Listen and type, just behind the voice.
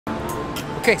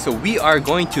Okay, so we are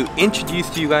going to introduce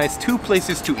to you guys two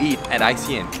places to eat at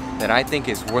ICN that I think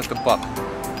is worth a buck.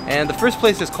 And the first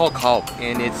place is called Gaop,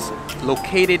 and it's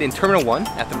located in Terminal 1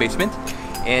 at the basement.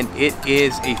 And it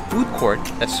is a food court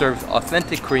that serves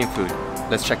authentic Korean food.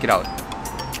 Let's check it out.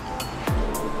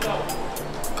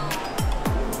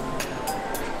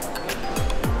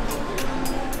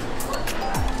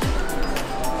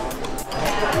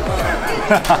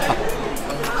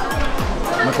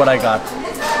 Look what I got.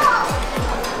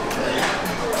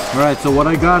 Alright, so what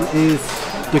I got is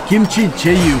the kimchi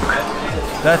Jeyuk.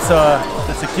 That's a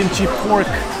kimchi pork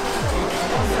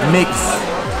mix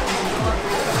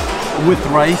with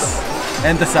rice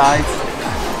and the sides.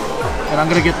 And I'm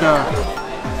gonna get the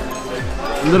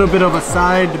little bit of a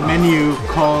side menu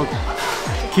called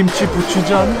kimchi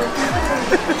buchujan.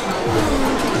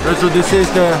 So this is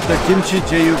the kimchi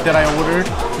Jeyuk that I ordered.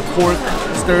 The pork,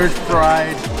 stirred,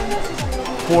 fried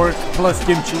pork plus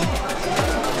kimchi.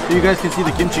 So you guys can see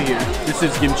the kimchi here. This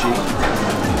is kimchi.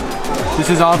 This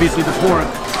is obviously the pork.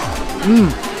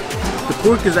 The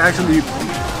pork is actually, it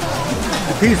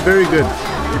tastes very good.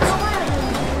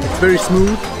 It's very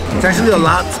smooth. It's actually a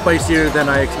lot spicier than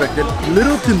I expected.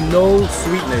 Little to no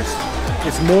sweetness.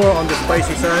 It's more on the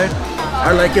spicy side.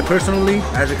 I like it personally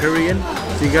as a Korean.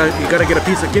 So you gotta get a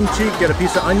piece of kimchi, get a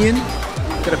piece of onion,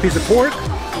 get a piece of pork,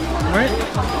 right?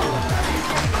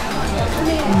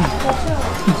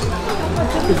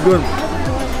 It's good.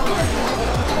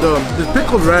 The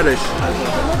pickled radish,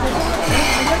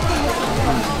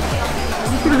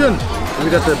 it's pretty good. And we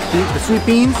got the sweet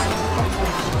beans,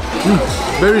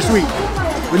 very sweet.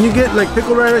 When you get like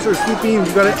pickled radish or sweet beans,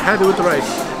 you gotta have it with the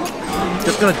rice.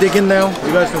 Just gonna dig in now.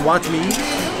 You guys can watch me eat.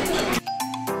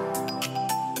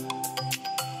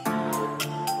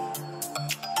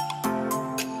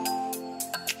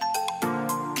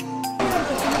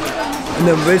 And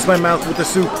then raise my mouth with the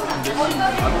soup.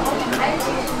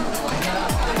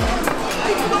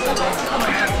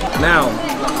 Now,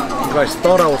 you guys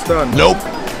thought I was done. Nope.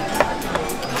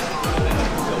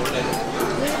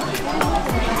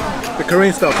 The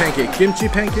Korean style pancake. Kimchi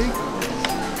pancake.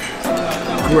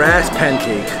 Grass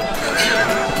pancake.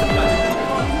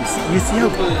 You see how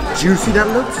juicy that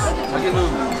looks?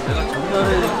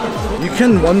 You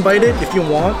can one bite it if you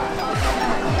want.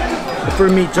 But for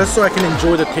me, just so I can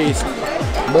enjoy the taste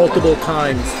multiple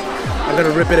times, I'm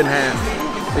gonna rip it in half.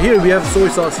 But here we have soy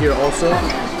sauce here also.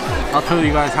 I'll tell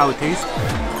you guys how it tastes.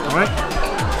 Alright?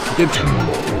 Kimchi.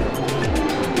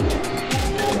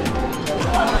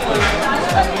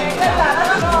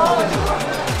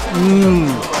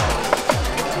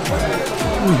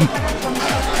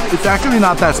 It's actually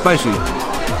not that spicy.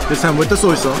 This time with the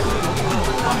soy sauce.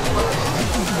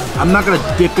 I'm not gonna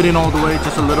dip it in all the way,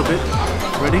 just a little bit.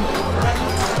 Ready?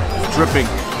 It's dripping.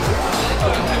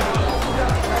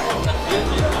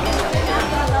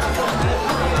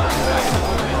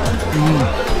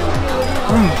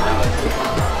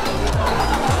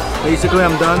 Basically,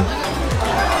 I'm done.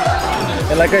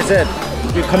 And like I said,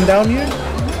 if you come down here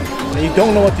and you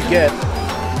don't know what to get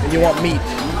and you want meat,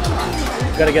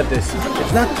 you gotta get this.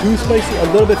 It's not too spicy, a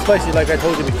little bit spicy like I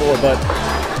told you before, but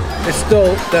it's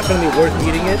still definitely worth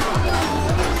eating it.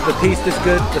 The taste is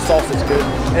good, the sauce is good,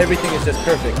 everything is just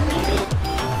perfect.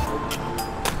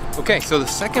 Okay, so the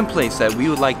second place that we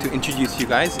would like to introduce you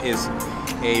guys is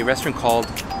a restaurant called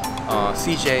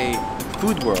CJ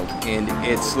Foodworld, and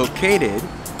it's located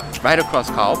right across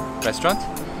Gaop restaurant,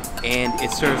 and it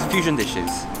serves fusion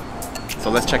dishes. So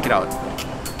let's check it out.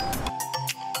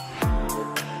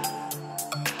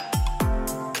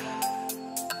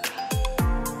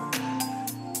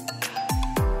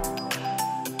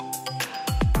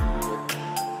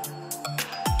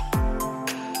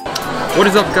 What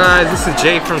is up guys, this is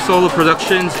Jay from Seoulo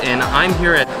Productions, and I'm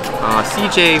here at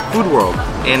CJ Foodworld,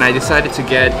 and I decided to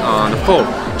get the pho,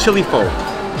 Chilli Pho,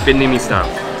 Vietnamese style.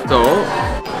 So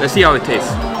let's see how it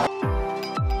tastes.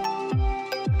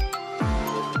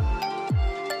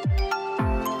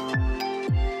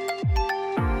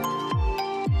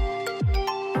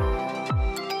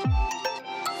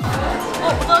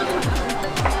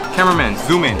 Cameraman,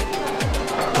 zoom in.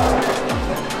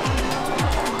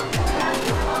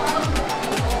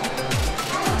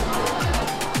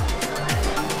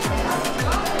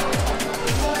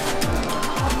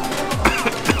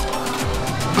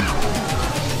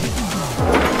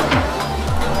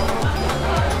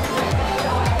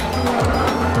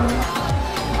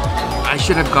 I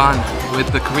should have gone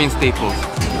with the Korean staples.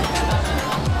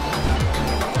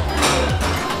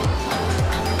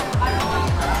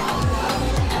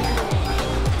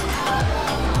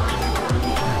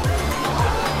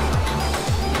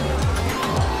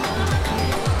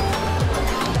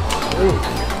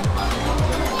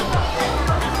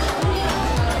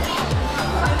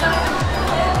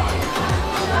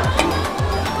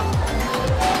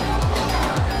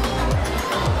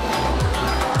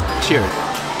 Cheers.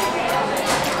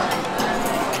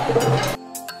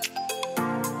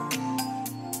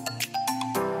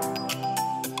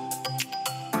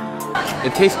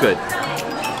 It tastes good,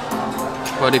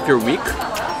 but if you're weak,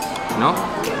 no?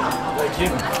 Like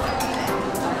him.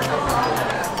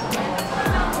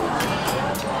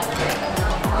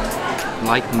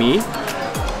 Like me?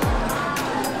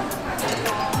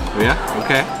 Yeah,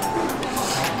 okay.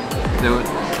 So,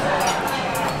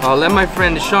 I'll let my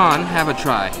friend Sean have a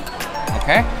try,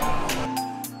 okay?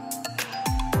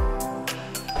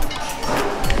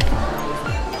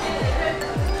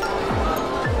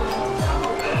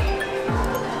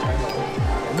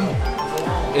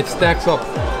 It stacks up.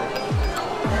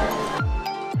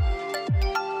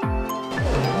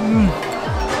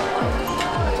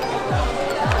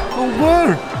 So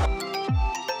good.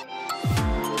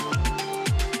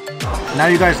 Now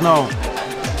you guys know,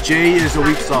 Jay is a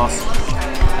weak sauce.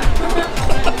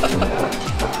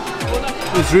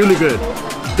 It's really good.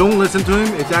 Don't listen to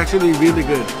him. It's actually really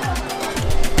good.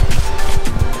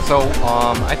 So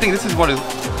I think this is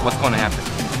what's going to happen.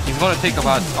 He's going to take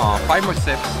about 5 more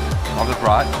sips of the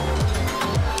broth,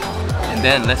 and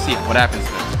then let's see what happens to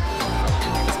him.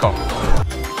 Let's go.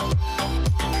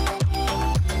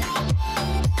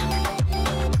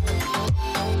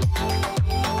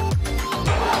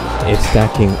 It's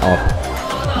stacking up.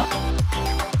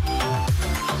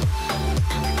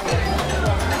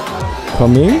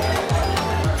 Coming?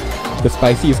 The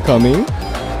spicy is coming?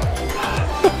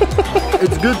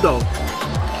 It's good though.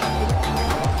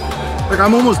 Like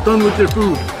I'm almost done with your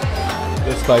food.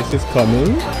 The spice is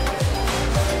coming?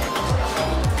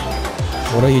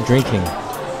 What are you drinking?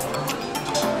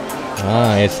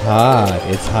 Ah, it's hot.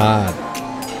 It's hot.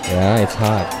 Yeah, it's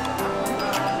hot.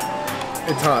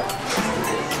 It's hot.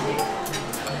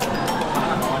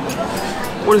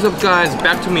 What is up, guys?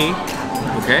 Back to me.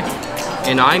 Okay?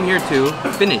 And I'm here to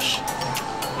finish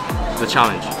the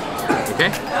challenge.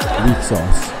 Okay? Weak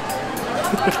sauce.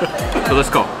 So let's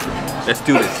go. Let's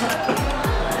do this.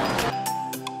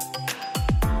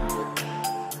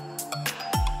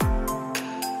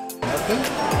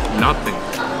 Nothing.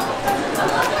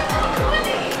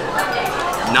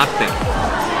 Nothing.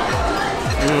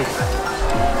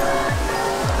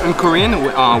 In Korean,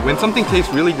 when something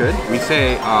tastes really good, we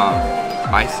say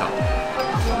맛있어.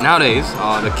 Nowadays,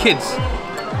 the kids,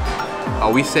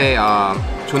 we say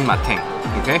존맛탱.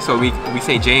 Okay, so we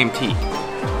say JMT.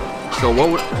 So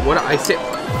what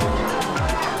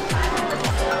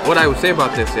I would say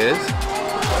about this is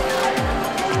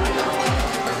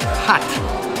hot.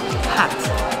 Hot.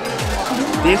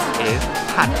 This is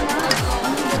hot.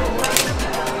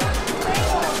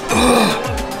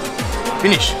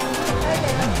 Finish.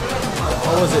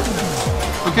 How was it?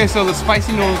 Okay, so the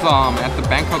spicy noodles at the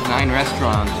Bangkok 9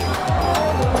 restaurant.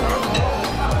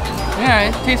 Yeah,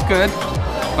 it tastes good,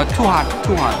 but too hot,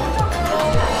 too hot.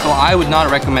 So I would not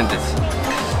recommend this.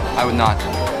 I would not.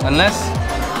 Unless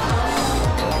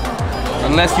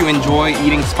you enjoy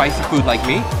eating spicy food like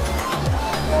me.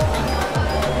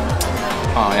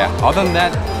 Oh yeah, other than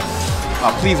that,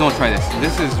 please don't try this.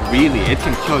 This is really, it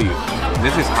can kill you.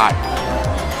 This is hot.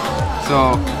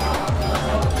 So,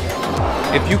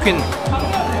 if you can,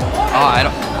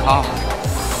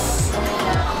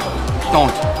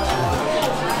 don't.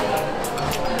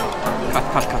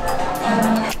 Cut.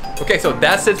 Okay, so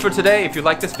that's it for today. If you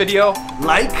like this video,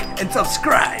 Like and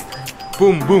subscribe.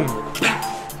 boom, boom.